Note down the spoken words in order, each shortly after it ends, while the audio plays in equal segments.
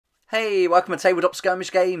Hey, welcome to Tabletop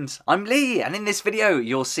Skirmish Games. I'm Lee, and in this video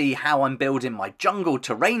you'll see how I'm building my jungle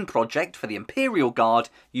terrain project for the Imperial Guard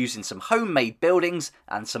using some homemade buildings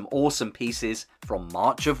and some awesome pieces from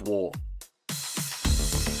March of War.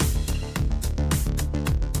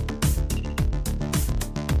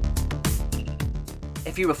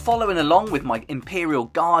 If you were following along with my Imperial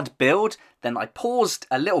Guard build, then I paused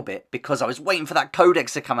a little bit because I was waiting for that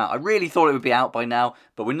codex to come out. I really thought it would be out by now,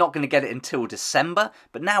 but we're not going to get it until December.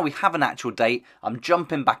 But now we have an actual date. I'm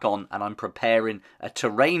jumping back on and I'm preparing a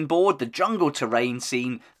terrain board, the jungle terrain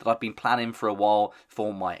scene that I've been planning for a while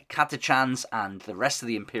for my Catachans and the rest of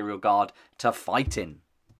the Imperial Guard to fight in.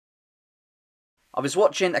 I was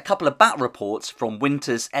watching a couple of battle reports from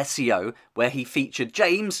Winter's SEO where he featured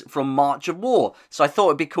James from March of War, so I thought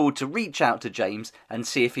it'd be cool to reach out to James and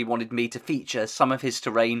see if he wanted me to feature some of his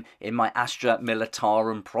terrain in my Astra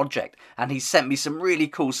Militarum project. And he sent me some really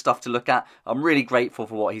cool stuff to look at. I'm really grateful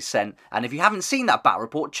for what he sent, and if you haven't seen that battle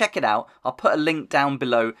report, check it out. I'll put a link down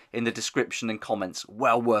below in the description and comments.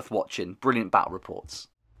 Well worth watching. Brilliant battle reports.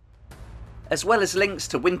 As well as links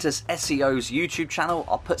to Winter's SEO's YouTube channel,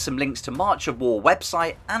 I'll put some links to March of War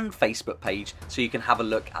website and Facebook page so you can have a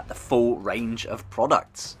look at the full range of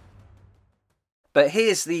products. But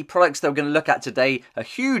here's the products that we're going to look at today. A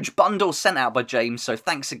huge bundle sent out by James, so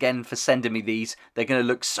thanks again for sending me these. They're going to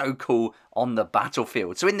look so cool on the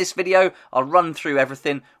battlefield. So in this video, I'll run through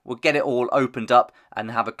everything. We'll get it all opened up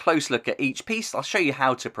and have a close look at each piece. I'll show you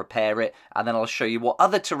how to prepare it, and then I'll show you what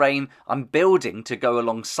other terrain I'm building to go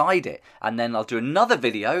alongside it. And then I'll do another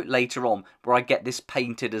video later on where I get this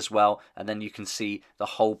painted as well, and then you can see the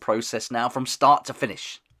whole process now from start to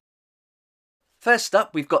finish. First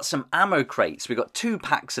up, we've got some ammo crates. We've got 2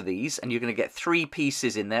 packs of these, and you're going to get 3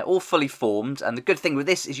 pieces in there, all fully formed. And the good thing with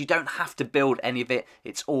this is you don't have to build any of it.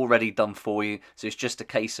 It's already done for you. So it's just a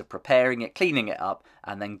case of preparing it, cleaning it up,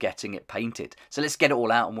 and then getting it painted. So let's get it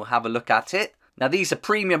all out and we'll have a look at it. Now these are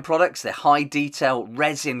premium products, they're high detail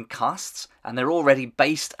resin casts, and they're already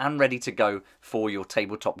based and ready to go for your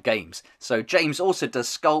tabletop games. So James also does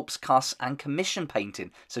sculpts, casts and commission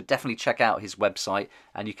painting, so definitely check out his website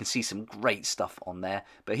and you can see some great stuff on there.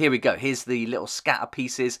 But here we go, here's the little scatter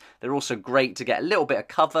pieces. They're also great to get a little bit of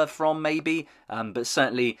cover from maybe, but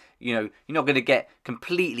certainly, you know, you're not going to get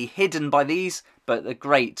completely hidden by these, but they're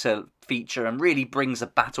great to feature and really brings a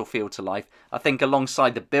battlefield to life. I think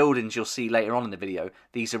alongside the buildings you'll see later on in the video,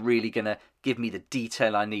 these are really going to give me the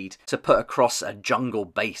detail I need to put across a jungle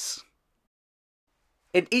base.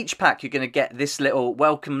 In each pack you're going to get this little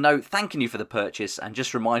welcome note thanking you for the purchase and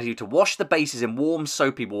just reminding you to wash the bases in warm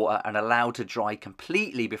soapy water and allow to dry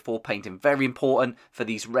completely before painting. Very important for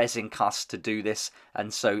these resin casts to do this,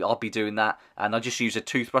 and so I'll be doing that, and I'll just use a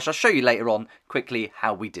toothbrush. I'll show you later on quickly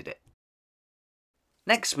how we did it.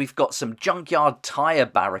 Next, we've got some junkyard tire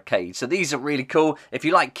barricades. So these are really cool. If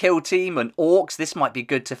you like Kill Team and Orcs, this might be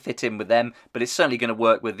good to fit in with them, but it's certainly going to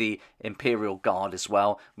work with the Imperial Guard as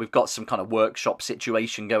well. We've got some kind of workshop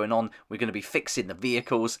situation going on. We're going to be fixing the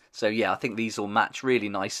vehicles. So yeah, I think these will match really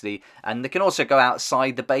nicely. And they can also go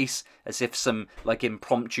outside the base as if some like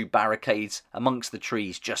impromptu barricades amongst the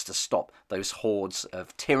trees just to stop those hordes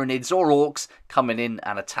of Tyranids or Orcs coming in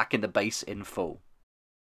and attacking the base in full.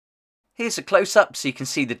 Here's a close-up so you can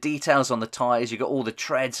see the details on the tyres. You've got all the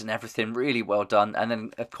treads and everything really well done. And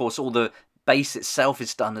then, of course, all the base itself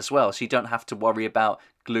is done as well. So you don't have to worry about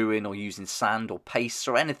gluing or using sand or paste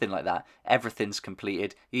or anything like that. Everything's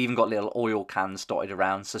completed. You even got little oil cans dotted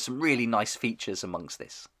around. So some really nice features amongst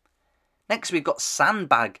this. Next, we've got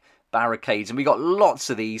sandbag barricades. And we've got lots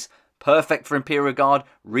of these. Perfect for Imperial Guard,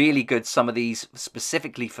 really good. Some of these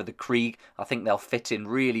specifically for the Krieg. I think they'll fit in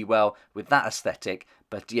really well with that aesthetic.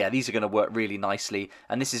 But yeah, these are going to work really nicely.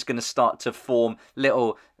 And this is going to start to form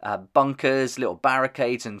little bunkers, little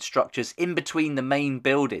barricades and structures in between the main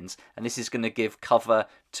buildings. And this is going to give cover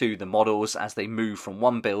to the models as they move from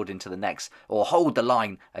one building to the next, or hold the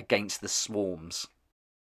line against the swarms.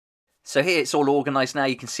 So here it's all organised now.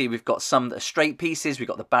 You can see we've got some that are straight pieces. We've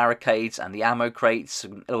got the barricades and the ammo crates,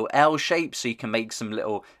 some little L shapes so you can make some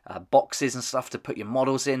little boxes and stuff to put your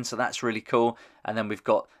models in. So that's really cool. And then we've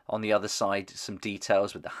got on the other side some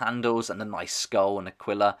details with the handles and a nice skull and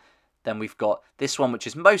Aquila. Then we've got this one which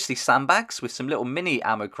is mostly sandbags with some little mini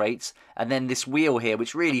ammo crates. And then this wheel here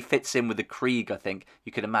which really fits in with the Krieg, I think.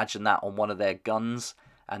 You could imagine that on one of their guns.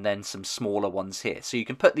 And then some smaller ones here. So you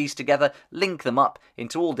can put these together, link them up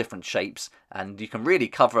into all different shapes, and you can really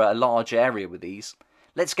cover a large area with these.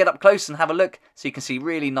 Let's get up close and have a look so you can see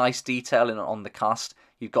really nice detail on the cast.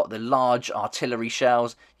 You've got the large artillery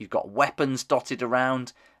shells, you've got weapons dotted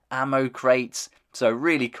around, ammo crates, So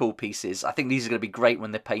really cool pieces. I think these are going to be great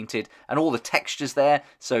when they're painted, and all the textures there.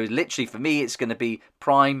 So literally for me, it's going to be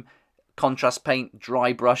prime, contrast paint,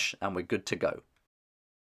 dry brush, and we're good to go.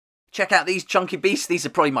 Check out these chunky beasts. These are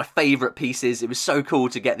probably my favourite pieces. It was so cool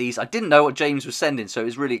to get these. I didn't know what James was sending, so it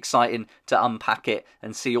was really exciting to unpack it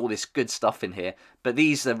and see all this good stuff in here. But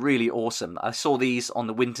these are really awesome. I saw these on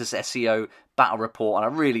the Winter's SEO battle report,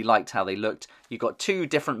 and I really liked how they looked. You've got 2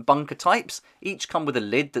 different bunker types. Each come with a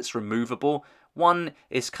lid that's removable. One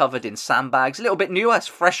is covered in sandbags, a little bit newer, it's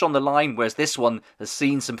fresh on the line, whereas this one has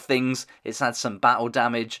seen some things, it's had some battle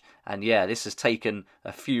damage, and yeah, this has taken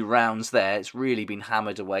a few rounds there, it's really been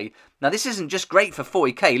hammered away. Now this isn't just great for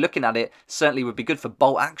 40k, looking at it certainly would be good for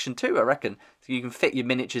bolt action too, I reckon. So you can fit your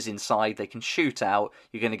miniatures inside, they can shoot out,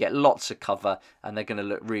 you're going to get lots of cover, and they're going to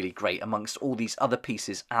look really great amongst all these other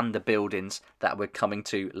pieces and the buildings that we're coming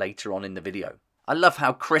to later on in the video. I love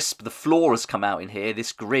how crisp the floor has come out in here.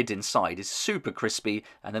 This grid inside is super crispy,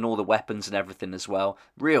 and then all the weapons and everything as well.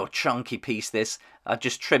 Real chunky piece this. I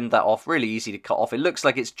just trimmed that off, really easy to cut off. It looks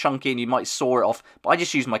like it's chunky and you might saw it off, but I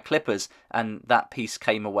just used my clippers and that piece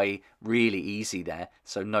came away really easy there,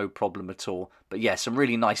 so no problem at all. But yeah, some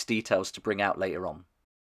really nice details to bring out later on.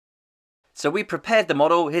 So we prepared the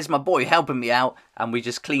model, here's my boy helping me out, and we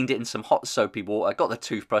just cleaned it in some hot soapy water, got the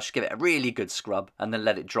toothbrush, give it a really good scrub, and then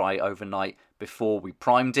let it dry overnight before we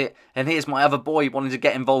primed it. And here's my other boy wanting to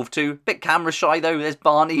get involved too, bit camera shy though, there's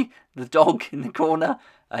Barney, the dog in the corner.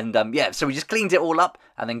 And yeah, so we just cleaned it all up,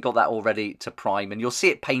 and then got that all ready to prime, and you'll see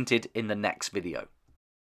it painted in the next video.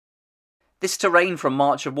 This terrain from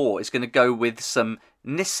March of War is going to go with some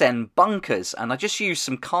Nissen bunkers, and I just used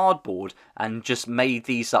some cardboard and just made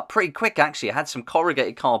these up pretty quick actually. I had some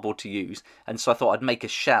corrugated cardboard to use, and so I thought I'd make a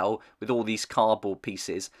shell with all these cardboard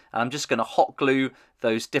pieces, and I'm just going to hot glue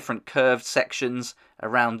those different curved sections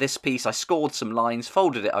around this piece. I scored some lines,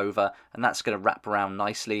 folded it over, and that's going to wrap around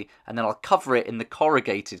nicely, and then I'll cover it in the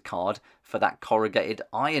corrugated card for that corrugated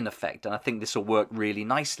iron effect, and I think this will work really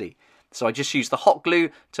nicely. So I just used the hot glue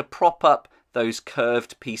to prop up those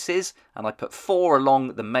curved pieces, and I put 4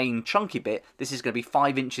 along the main chunky bit. This is going to be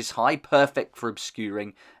 5 inches high, perfect for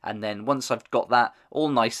obscuring. And then once I've got that all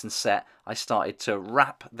nice and set, I started to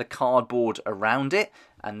wrap the cardboard around it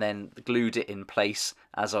and then glued it in place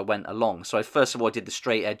as I went along. So first of all I did the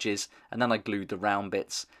straight edges, and then I glued the round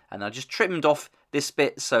bits, and I just trimmed off this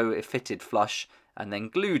bit so it fitted flush, and then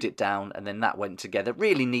glued it down, and then that went together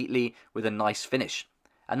really neatly with a nice finish.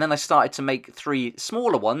 And then I started to make 3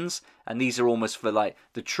 smaller ones, and these are almost for like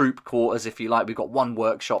the troop quarters, if you like. We've got 1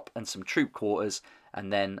 workshop and some troop quarters.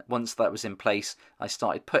 And then once that was in place, I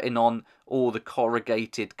started putting on all the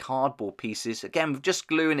corrugated cardboard pieces. Again, just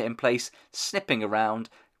gluing it in place, snipping around,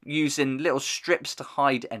 using little strips to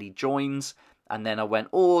hide any joins. And then I went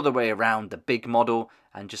all the way around the big model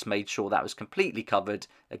and just made sure that was completely covered.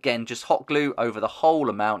 Again, just hot glue over the whole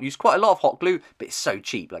amount. Used quite a lot of hot glue, but it's so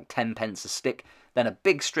cheap, like 10 pence a stick. Then a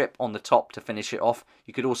big strip on the top to finish it off.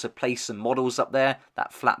 You could also place some models up there.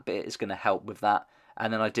 That flat bit is going to help with that.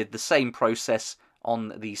 And then I did the same process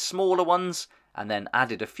on the smaller ones, and then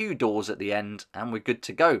added a few doors at the end, and we're good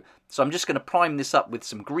to go. So I'm just going to prime this up with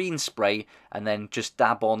some green spray, and then just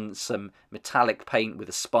dab on some metallic paint with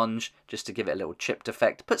a sponge just to give it a little chipped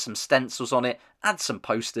effect, put some stencils on it, add some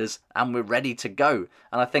posters, and we're ready to go.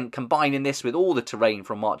 And I think combining this with all the terrain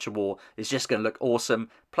from March of War is just going to look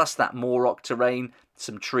awesome, plus that Morok terrain,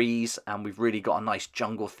 some trees, and we've really got a nice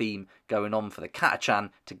jungle theme going on for the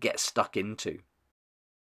Catachan to get stuck into.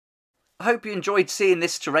 I hope you enjoyed seeing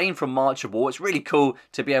this terrain from March of War. It's really cool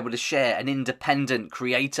to be able to share an independent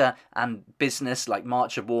creator and business like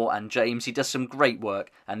March of War and James. He does some great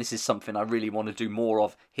work, and this is something I really want to do more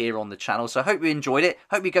of here on the channel. So I hope you enjoyed it.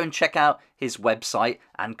 Hope you go and check out his website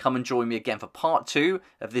and come and join me again for part 2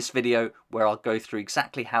 of this video, where I'll go through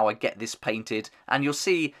exactly how I get this painted, and you'll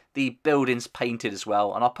see the buildings painted as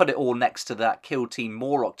well, and I'll put it all next to that Kill Team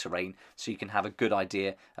Morok terrain so you can have a good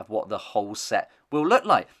idea of what the whole set will look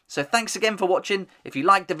like. So thanks again for watching. If you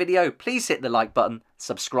liked the video, please hit the like button,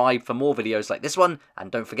 subscribe for more videos like this one,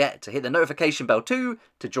 and don't forget to hit the notification bell too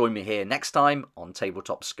to join me here next time on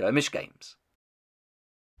Tabletop Skirmish Games.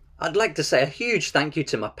 I'd like to say a huge thank you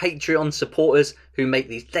to my Patreon supporters who make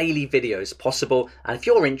these daily videos possible, and if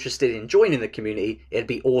you're interested in joining the community, it'd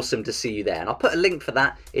be awesome to see you there, and I'll put a link for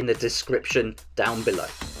that in the description down below.